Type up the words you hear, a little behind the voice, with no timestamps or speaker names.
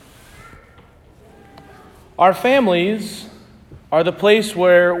Our families are the place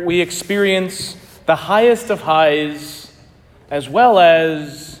where we experience the highest of highs as well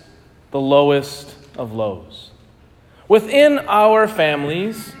as the lowest of lows. Within our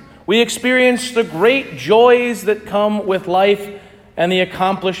families, we experience the great joys that come with life and the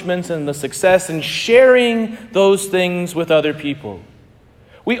accomplishments and the success and sharing those things with other people.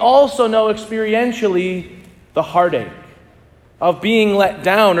 We also know experientially the heartache of being let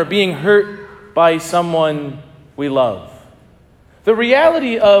down or being hurt by someone we love. The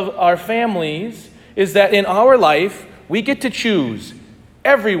reality of our families is that in our life, we get to choose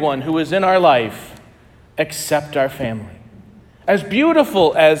everyone who is in our life except our family. As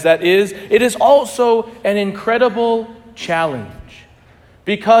beautiful as that is, it is also an incredible challenge.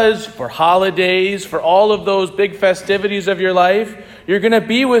 Because for holidays, for all of those big festivities of your life, you're going to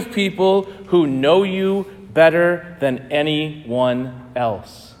be with people who know you better than anyone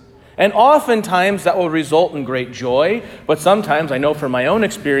else. And oftentimes that will result in great joy, but sometimes, I know from my own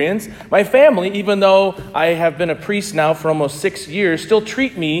experience, my family, even though I have been a priest now for almost 6 years, still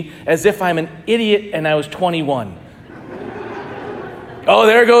treat me as if I'm an idiot and I was 21. Oh,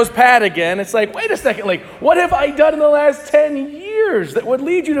 there goes Pat again. It's like, wait a second, what have I done in the last 10 years that would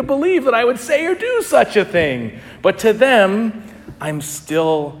lead you to believe that I would say or do such a thing? But to them, I'm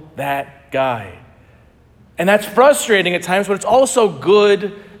still that guy. And that's frustrating at times, but it's also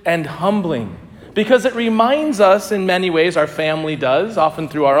good and humbling because it reminds us in many ways, our family does, often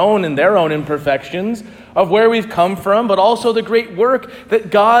through our own and their own imperfections, of where we've come from, but also the great work that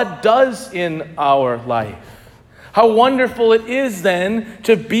God does in our life. How wonderful it is then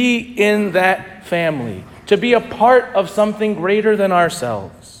to be in that family, to be a part of something greater than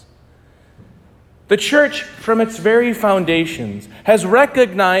ourselves. The church, from its very foundations, has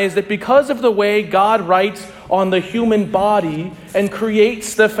recognized that because of the way God writes on the human body and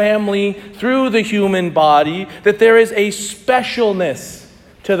creates the family through the human body, that there is a specialness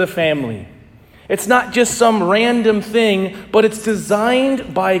to the family. It's not just some random thing, but it's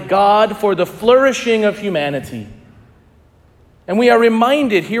designed by God for the flourishing of humanity. And we are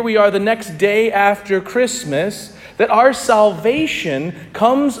reminded, here we are the next day after Christmas, that our salvation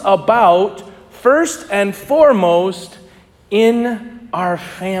comes about first and foremost in our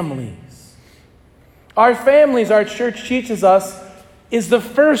families. Our families, our church teaches us, is the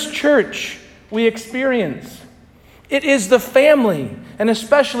first church we experience. It is the family, and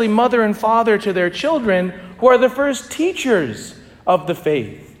especially mother and father to their children, who are the first teachers of the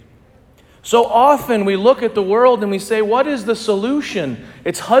faith. So often we look at the world and we say, what is the solution?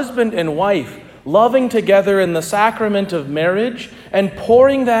 It's husband and wife loving together in the sacrament of marriage and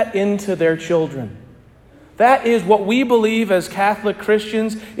pouring that into their children. That is what we believe as Catholic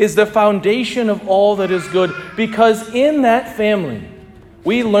Christians is the foundation of all that is good, because in that family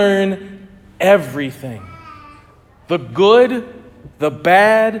we learn everything. The good, the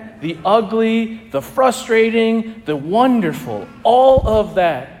bad, the ugly, the frustrating, the wonderful, all of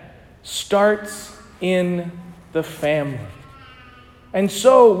that starts in the family. And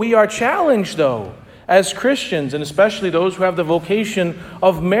so we are challenged, though, as Christians, and especially those who have the vocation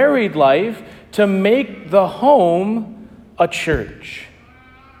of married life, to make the home a church.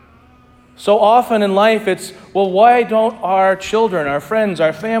 So often in life it's, well, why don't our children, our friends,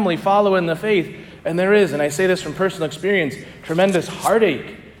 our family follow in the faith? And there is, and I say this from personal experience, tremendous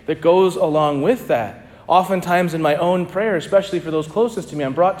heartache that goes along with that. Oftentimes in my own prayer, especially for those closest to me,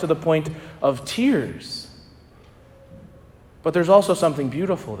 I'm brought to the point of tears. But there's also something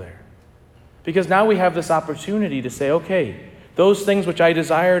beautiful there. Because now we have this opportunity to say, okay, those things which I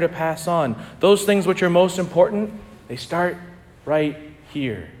desire to pass on, those things which are most important, they start right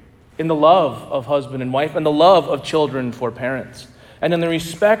here. In the love of husband and wife and the love of children for parents. And in the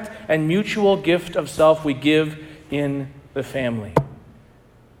respect and mutual gift of self we give in the family.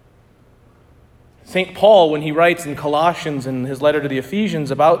 St. Paul, when he writes in Colossians in his letter to the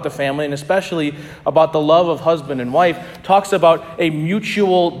Ephesians about the family, and especially about the love of husband and wife, talks about a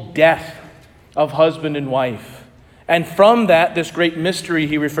mutual death of husband and wife. And from that, this great mystery,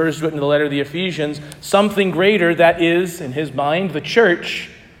 he refers to it in the letter to the Ephesians, something greater that is, in his mind, the church,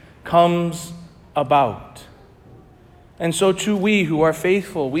 comes about. And so too we who are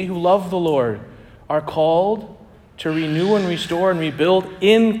faithful, we who love the Lord, are called to renew and restore and rebuild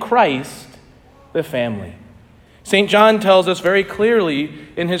in Christ the family. St. John tells us very clearly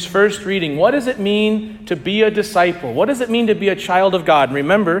in his first reading, what does it mean to be a disciple? What does it mean to be a child of God? And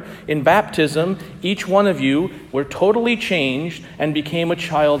remember, in baptism, each one of you were totally changed and became a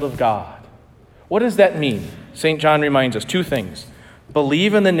child of God. What does that mean? St. John reminds us two things.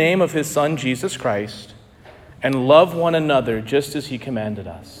 Believe in the name of his Son, Jesus Christ, and love one another just as he commanded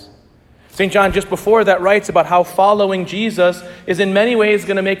us. St. John, just before that, writes about how following Jesus is in many ways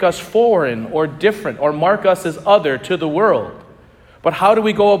going to make us foreign or different or mark us as other to the world. But how do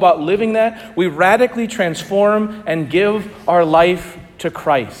we go about living that? We radically transform and give our life to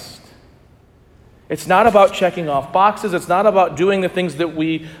Christ. It's not about checking off boxes. It's not about doing the things that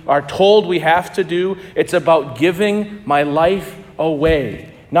we are told we have to do. It's about giving my life away.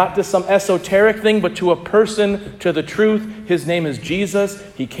 Not to some esoteric thing, but to a person, to the truth. His name is Jesus.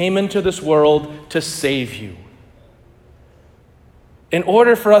 He came into this world to save you. In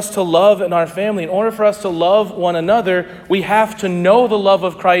order for us to love in our family, in order for us to love one another, we have to know the love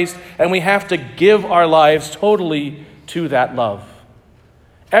of Christ, and we have to give our lives totally to that love.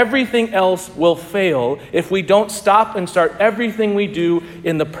 Everything else will fail if we don't stop and start everything we do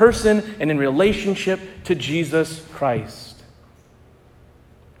in the person and in relationship to Jesus Christ.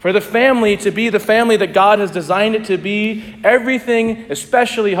 For the family to be the family that God has designed it to be, everything,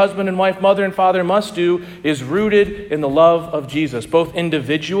 especially husband and wife, mother and father, must do is rooted in the love of Jesus, both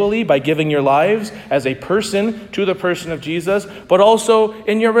individually by giving your lives as a person to the person of Jesus, but also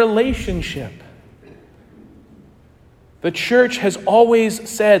in your relationship. The church has always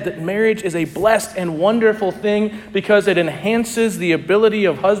said that marriage is a blessed and wonderful thing because it enhances the ability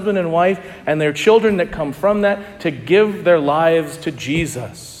of husband and wife and their children that come from that to give their lives to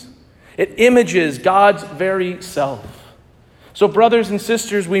Jesus. It images God's very self. So, brothers and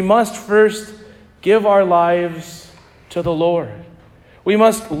sisters, we must first give our lives to the Lord. We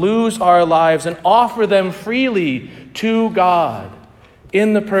must lose our lives and offer them freely to God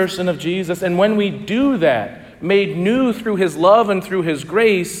in the person of Jesus. And when we do that, made new through his love and through his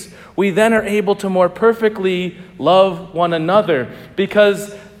grace, we then are able to more perfectly love one another,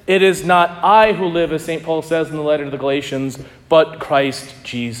 because it is not I who live, as St. Paul says in the letter to the Galatians, but Christ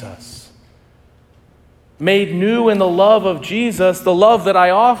Jesus. Made new in the love of Jesus, the love that I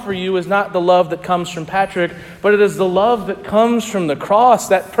offer you is not the love that comes from Patrick, but it is the love that comes from the cross,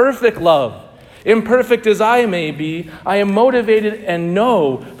 that perfect love. Imperfect as I may be, I am motivated and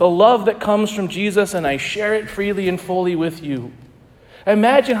know the love that comes from Jesus, and I share it freely and fully with you.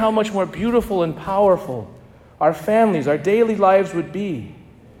 Imagine how much more beautiful and powerful our families, our daily lives would be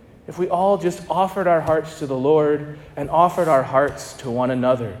if we all just offered our hearts to the Lord and offered our hearts to one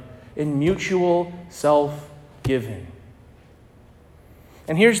another in mutual self-giving.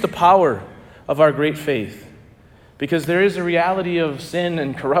 And here's the power of our great faith, because there is a reality of sin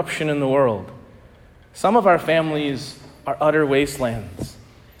and corruption in the world. Some of our families are utter wastelands.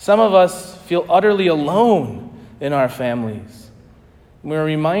 Some of us feel utterly alone in our families. We're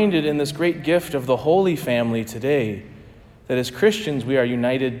reminded in this great gift of the Holy Family today that as Christians we are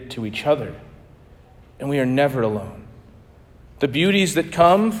united to each other, and we are never alone. The beauties that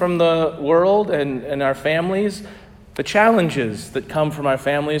come from the world and our families, the challenges that come from our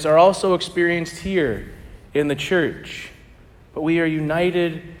families are also experienced here in the church. But we are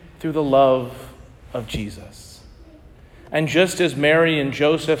united through the love of Jesus. And just as Mary and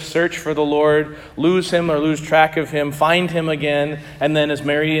Joseph search for the Lord, lose him or lose track of him, find him again, and then as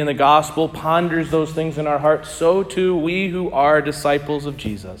Mary in the gospel ponders those things in our hearts, so too we who are disciples of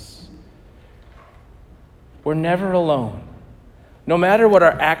Jesus. We're never alone. No matter what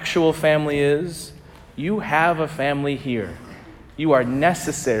our actual family is, you have a family here. You are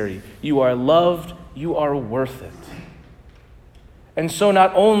necessary. You are loved. You are worth it. And so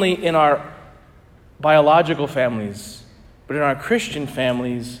not only in our biological families, but in our Christian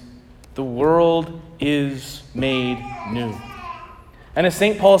families, the world is made new. And as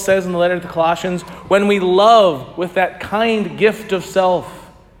St. Paul says in the letter to the Colossians, when we love with that kind gift of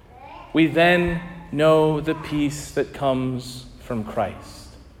self, we then know the peace that comes from Christ.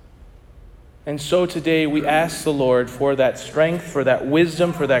 And so today we ask the Lord for that strength, for that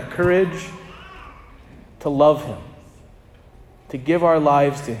wisdom, for that courage to love him, to give our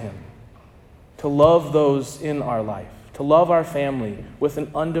lives to him, to love those in our life, to love our family with an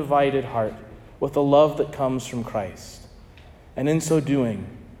undivided heart, with the love that comes from Christ. And in so doing,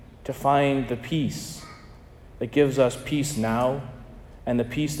 to find the peace that gives us peace now and the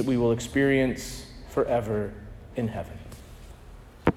peace that we will experience forever in heaven.